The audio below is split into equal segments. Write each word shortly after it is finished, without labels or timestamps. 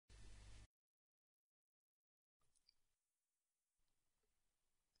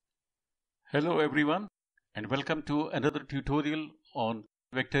Hello everyone and welcome to another tutorial on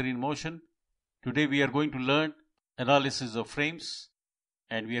vector in motion. Today we are going to learn analysis of frames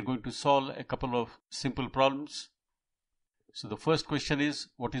and we are going to solve a couple of simple problems. So the first question is,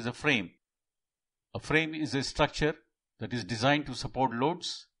 what is a frame? A frame is a structure that is designed to support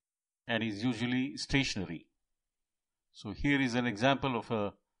loads and is usually stationary. So here is an example of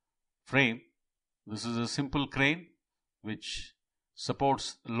a frame. This is a simple crane which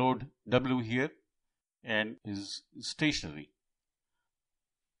supports load W here and is stationary.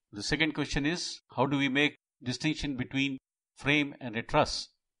 The second question is, how do we make distinction between frame and a truss?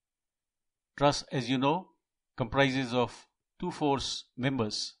 Truss, as you know, comprises of two force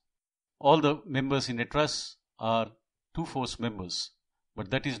members. All the members in a truss are two force members, but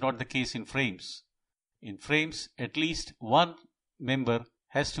that is not the case in frames. In frames, at least one member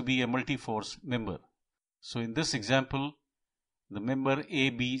has to be a multi-force member. So in this example, the member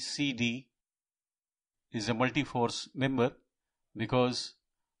ABCD is a multi-force member because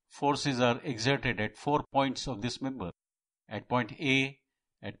forces are exerted at 4 points of this member, at point A,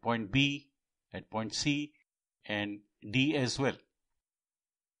 at point B, at point C, and D as well.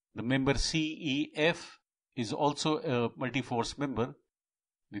 The member CEF is also a multi-force member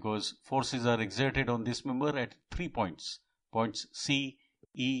because forces are exerted on this member at 3 points, points C,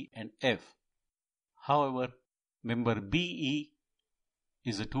 E, and F. However, member BE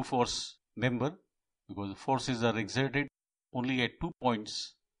is a two-force member because forces are exerted only at 2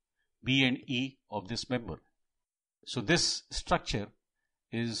 points B and E of this member. So this structure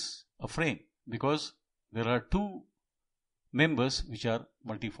is a frame because there are two members which are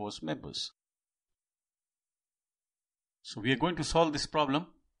multi-force members. So we are going to solve this problem,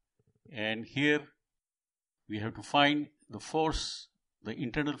 and here we have to find the force, the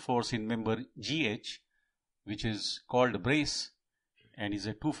internal force in member GH, which is called brace and is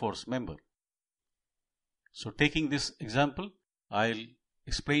a two-force member. So taking this example, I'll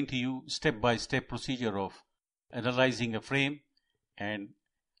explain to you step-by-step procedure of analyzing a frame and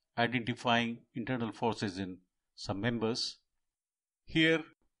identifying internal forces in some members. Here,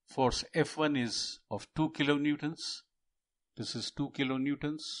 force F1 is of 2 kilonewtons. This is 2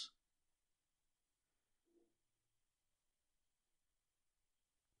 kilonewtons.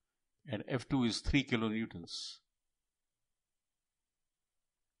 And F2 is 3 kilonewtons.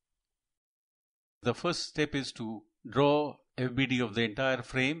 The first step is to draw FBD of the entire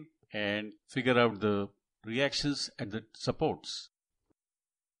frame and figure out the reactions at the supports.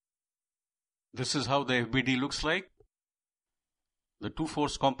 This is how the FBD looks like. The two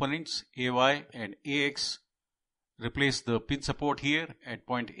force components AY and AX replace the pin support here at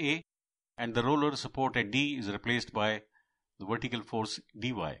point A, and the roller support at D is replaced by the vertical force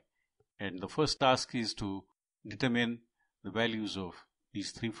DY. And the first task is to determine the values of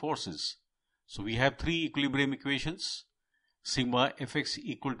these three forces. So we have three equilibrium equations. Sigma Fx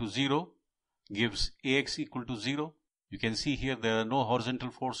equal to 0 gives Ax equal to 0. You can see here there are no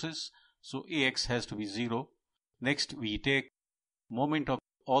horizontal forces, so Ax has to be 0. Next we take moment of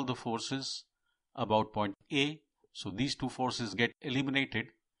all the forces about point A. So these two forces get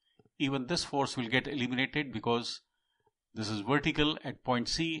eliminated. Even this force will get eliminated because this is vertical at point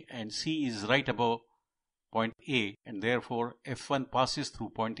C and C is right above point A, and therefore F1 passes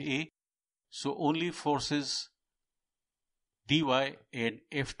through point A. So only forces dy and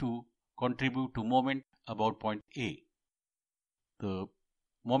F2 contribute to moment about point A. The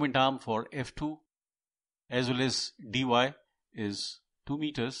moment arm for F2 as well as dy is 2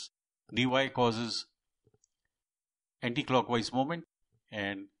 meters. Dy causes anti-clockwise moment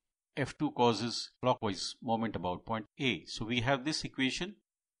and F2 causes clockwise moment about point A. So we have this equation,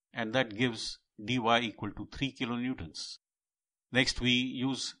 and that gives dy equal to 3 kilonewtons. Next we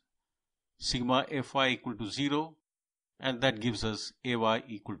use sigma Fy equal to 0, and that gives us Ay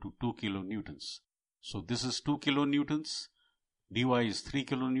equal to 2 kilonewtons. So this is 2 kilonewtons, dy is 3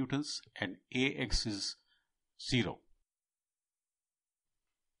 kilonewtons, and Ax is 0.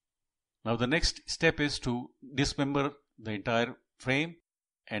 Now the next step is to dismember the entire frame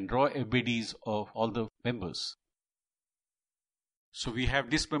and draw FBDs of all the members. So we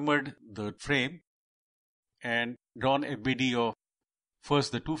have dismembered the frame and drawn FBD of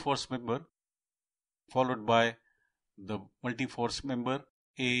first the two force member, followed by the multi-force member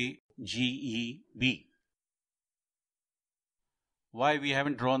AGEB. Why we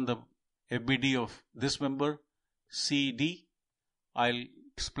haven't drawn the FBD of this member CD? I'll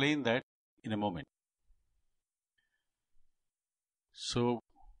explain that in a moment. So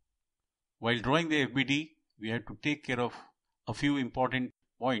while drawing the FBD, we have to take care of a few important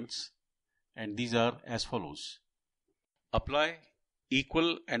points, and these are as follows. Apply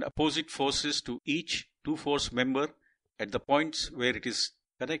equal and opposite forces to each two-force member at the points where it is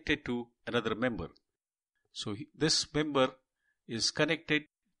connected to another member. So this member is connected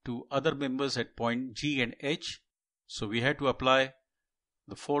to other members at point G and H. So we have to apply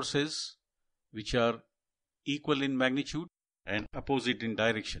the forces which are equal in magnitude and opposite in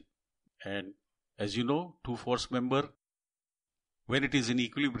direction. And as you know, two-force member, when it is in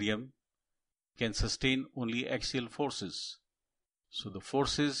equilibrium, can sustain only axial forces. So the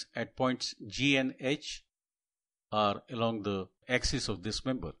forces at points G and H are along the axis of this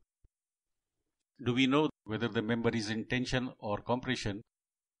member. Do we know whether the member is in tension or compression?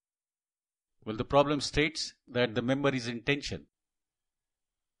 Well, the problem states that the member is in tension.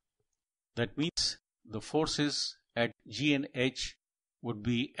 That means the forces at G and H would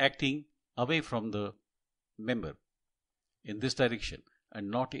be acting away from the member in this direction and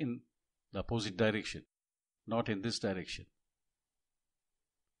not in the opposite direction, not in this direction.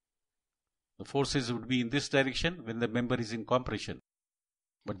 The forces would be in this direction when the member is in compression,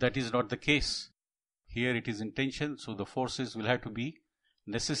 but that is not the case. Here it is in tension, so the forces will have to be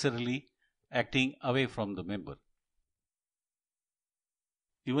necessarily acting away from the member.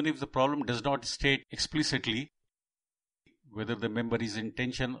 Even if the problem does not state explicitly whether the member is in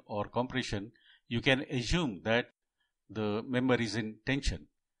tension or compression, you can assume that the member is in tension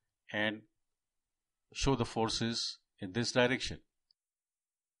and show the forces in this direction.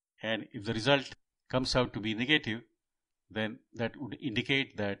 And if the result comes out to be negative, then that would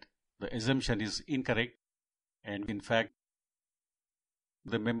indicate that the assumption is incorrect and in fact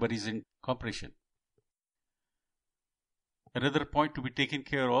the member is in compression. Another point to be taken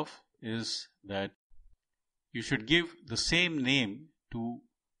care of is that you should give the same name to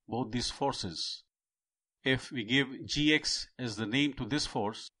both these forces. If we give Gx as the name to this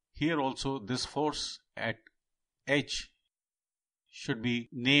force, here also this force at H should be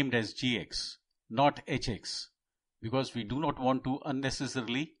named as Gx, not Hx, because we do not want to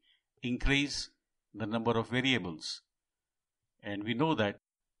unnecessarily increase the number of variables. And we know that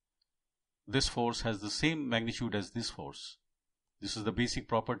this force has the same magnitude as this force. This is the basic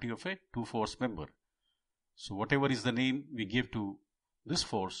property of a two-force member. So whatever is the name we give to this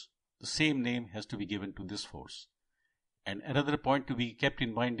force, the same name has to be given to this force. And another point to be kept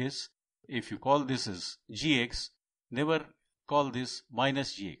in mind is, if you call this as Gx, never call this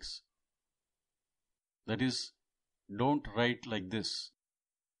minus Gx. That is, don't write like this.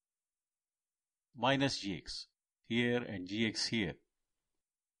 Minus Gx here and Gx here.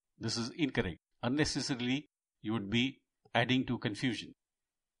 This is incorrect. Unnecessarily, you would be adding to confusion.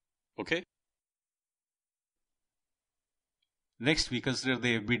 Okay? Next, we consider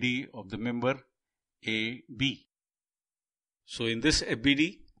the FBD of the member AB. So in this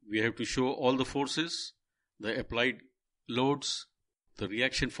FBD, we have to show all the forces, the applied loads, the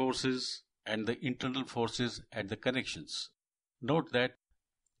reaction forces, and the internal forces at the connections. Note that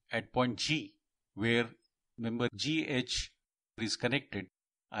at point G, where member GH is connected,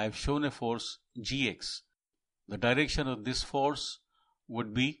 I have shown a force Gx. The direction of this force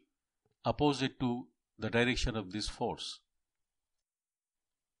would be opposite to the direction of this force,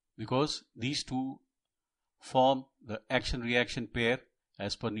 because these two form the action-reaction pair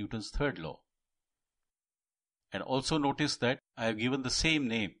as per Newton's third law. And also notice that I have given the same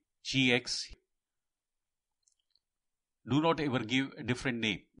name, Gx. Do not ever give a different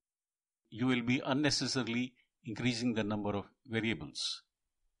name. You will be unnecessarily increasing the number of variables.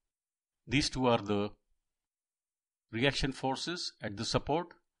 These two are the reaction forces at the support,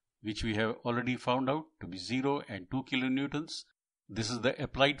 which we have already found out to be 0 and 2 kilonewtons. This is the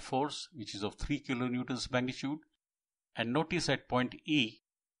applied force, which is of 3 kilonewtons magnitude. And notice at point E,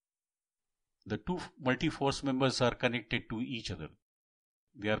 the two multi-force members are connected to each other.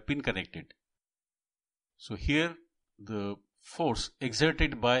 They are pin connected. So here the force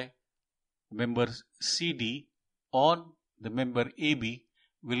exerted by member CD on the member AB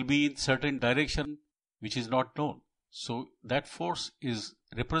will be in certain direction which is not known. So that force is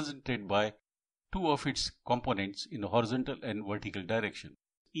represented by two of its components in a horizontal and vertical direction,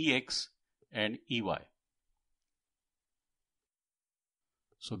 EX and EY.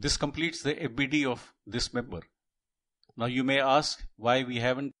 So this completes the FBD of this member. Now you may ask why we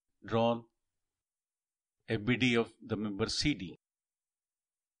haven't drawn FBD of the member CD.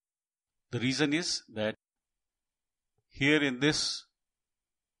 The reason is that here in this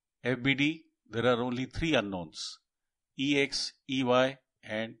FBD there are only three unknowns, EX, EY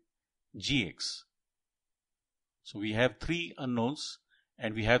and GX. So we have three unknowns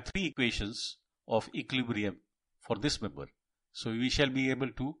and we have three equations of equilibrium for this member. So we shall be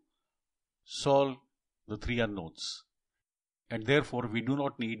able to solve the three unknowns. and therefore we do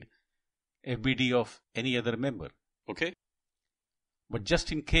not need FBD of any other member. Okay? But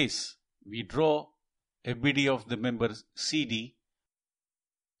just in case we draw FBD of the member CD,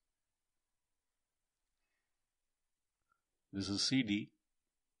 this is CD,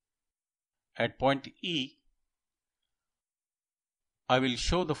 at point E, I will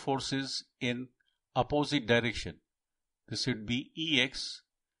show the forces in opposite direction. This would be EX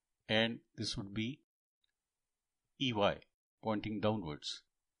and this would be EY, pointing downwards.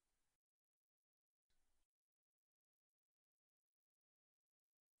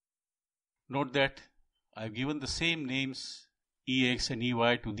 Note that I have given the same names EX and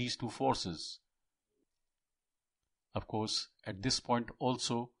EY to these two forces. Of course, at this point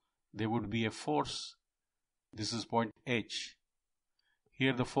also there would be a force. This is point H.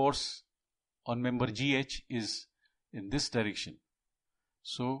 Here the force on member GH is in this direction.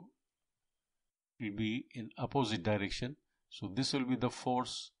 So it will be in opposite direction. So this will be the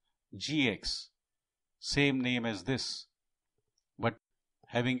force GX, same name as this, but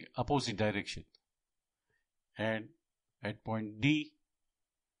having opposite direction. And at point D,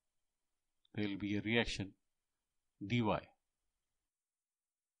 there will be a reaction dy.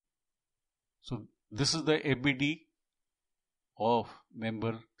 So this is the FBD of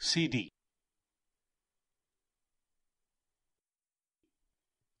member CD.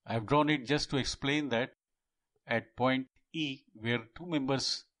 I have drawn it just to explain that at point E, where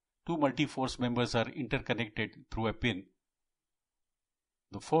two multi-force members are interconnected through a pin,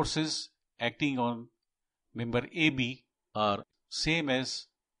 the forces acting on member AB are same as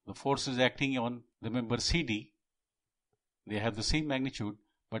the forces acting on the member CD. They have the same magnitude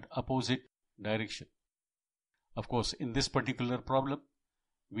but opposite direction. Of course, in this particular problem,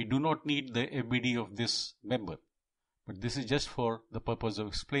 we do not need the FBD of this member, but this is just for the purpose of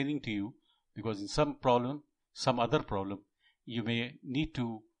explaining to you, because in some other problem, you may need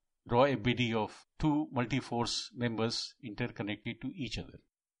to draw FBD of two multi-force members interconnected to each other.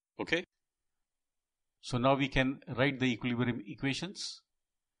 Okay? So now we can write the equilibrium equations,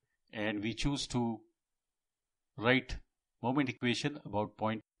 and we choose to write moment equation about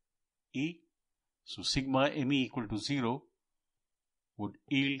point E. So sigma ME equal to 0 would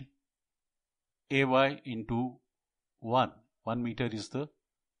yield AY into 1. 1 meter is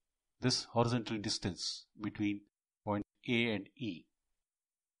this horizontal distance between point A and E.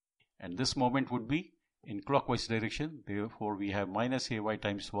 And this moment would be in clockwise direction. Therefore, we have minus AY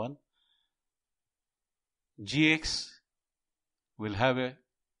times 1. GX will have a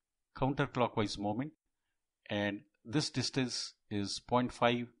counterclockwise moment, and this distance is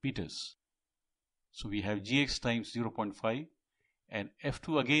 0.5 meters. So we have Gx times 0.5, and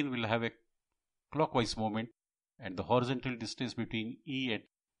F2 again will have a clockwise moment, and the horizontal distance between E and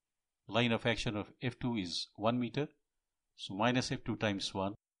line of action of F2 is 1 meter. So minus F2 times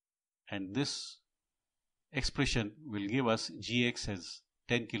 1, and this expression will give us Gx as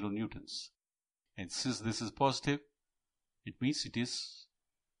 10 kilonewtons. And since this is positive, it means it is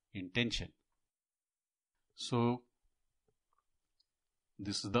in tension. So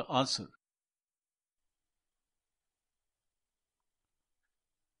this is the answer.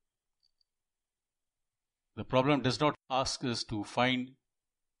 The problem does not ask us to find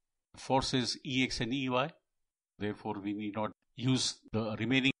forces Ex and Ey. Therefore, we need not use the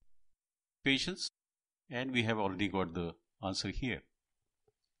remaining equations, and we have already got the answer here.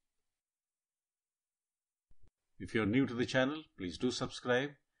 If you are new to the channel, please do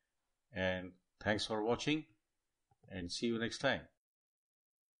subscribe, and thanks for watching, and see you next time.